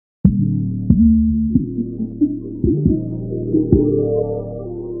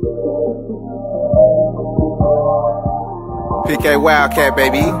PK Wildcat,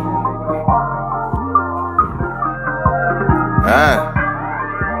 baby.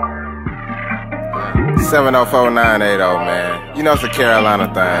 704-980, man. You know it's a Carolina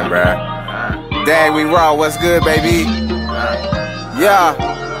thing, bruh. Dag, we raw. What's good, baby? Yeah.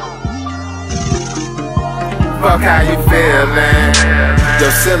 Fuck how you feelin'?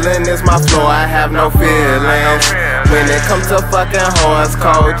 Your ceiling is my floor, I have no feelings. When it comes to fucking hoes,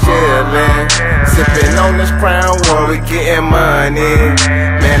 cold chillin'. Sippin' on this Crown War, we gettin' money.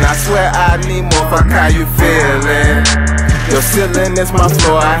 Man, I swear I need more, fuck how you feelin'? Your ceiling is my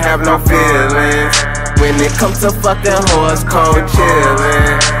floor, I have no feelings. When it comes to fucking hoes, cold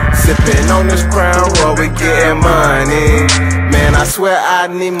chillin'. Sippin' on this Crown War, we gettin' money. Man, I swear I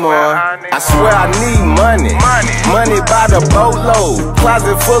need more. I swear I need money. Money by the boatload.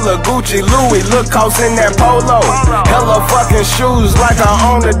 Closet full of Gucci, Louis, look house in that polo. Hella fucking shoes like I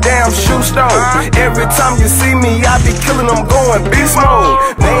own a damn shoe store. Every time you see me, I be killing them going beast mode.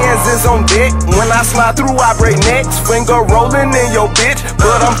 Bands is on deck. When I slide through, I break necks. Finger rolling in your bitch,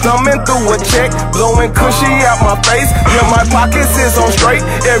 but I'm thumbing through a check. Blowing cushy out my face. Yeah, my pockets is on straight.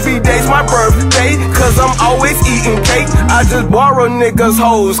 Every day's my birthday, cause I'm always eating cake. I just borrow niggas'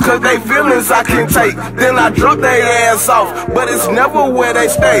 hoes, cause they feelings I can take. Then I drop their ass off, but it's never where they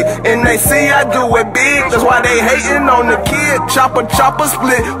stay. And they see I do it big, that's why they hating on the kid. Chopper,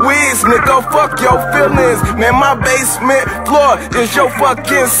 split wigs, nigga, fuck your feelings. Man, my basement floor is your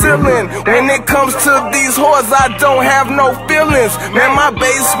fucking ceiling. When it comes to these whores, I don't have no feelings. Man, my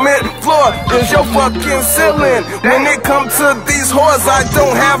basement floor is your fucking ceiling. When it comes to these whores, I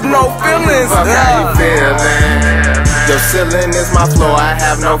don't have no feelings. Fuck how you feelin'? Your ceiling is my floor, I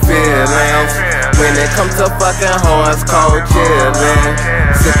have no feelings. When it comes to fucking hoes, cold chillin'.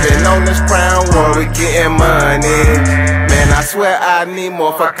 Sippin' on this Crown War, we gettin' money. Man, I swear I need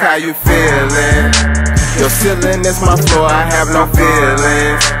more, fuck how you feelin'? Your ceiling is my floor, I have no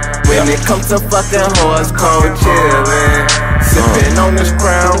feelings. When it comes to fucking hoes, cold chillin'. Sippin' on this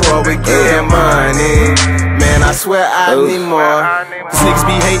Crown War, we gettin' money. Man, I swear I need more. These niggas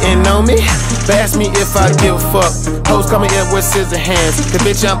be hating on me, but ask me if I give a fuck. Hoes coming in with scissor hands, the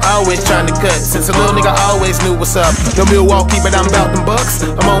bitch I'm always trying to cut. Since a little nigga always knew what's up. No Milwaukee, but I'm bout them bucks.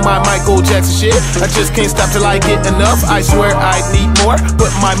 I'm on my Michael Jackson shit. I just can't stop till I get enough. I swear I need more.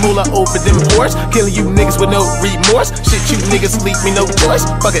 Put my moolah over them whores. Killing you niggas with no remorse. Shit, you niggas leave me no choice.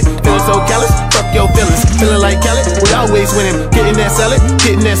 Fuck it, feeling so callous. Fuck your feelings. Feeling like Khaled, we always winning. Getting that salad,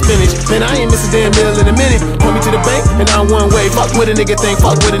 getting that spinach. Man, I ain't missing damn meal in a minute. Point me to the bank, and I'm one way. Fuck what a nigga think,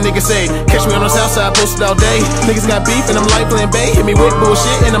 fuck what a nigga say. Catch me on the south side, posted all day. Niggas got beef, and I'm like playing Bay. Hit me with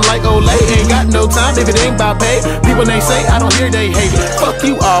bullshit, and I'm like Olay. Ain't got no time if it ain't about pay. People they say, I don't hear they hate. Fuck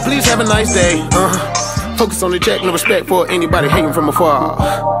you all, please have a nice day. Focus on the check, no respect for anybody hating from afar.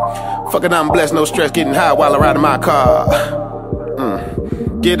 Fuck it, I'm blessed, no stress, getting high while I ride in my car.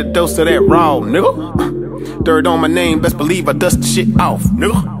 Get a dose of that raw, nigga. Dirt on my name, best believe I dust the shit off,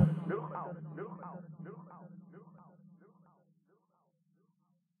 nigga.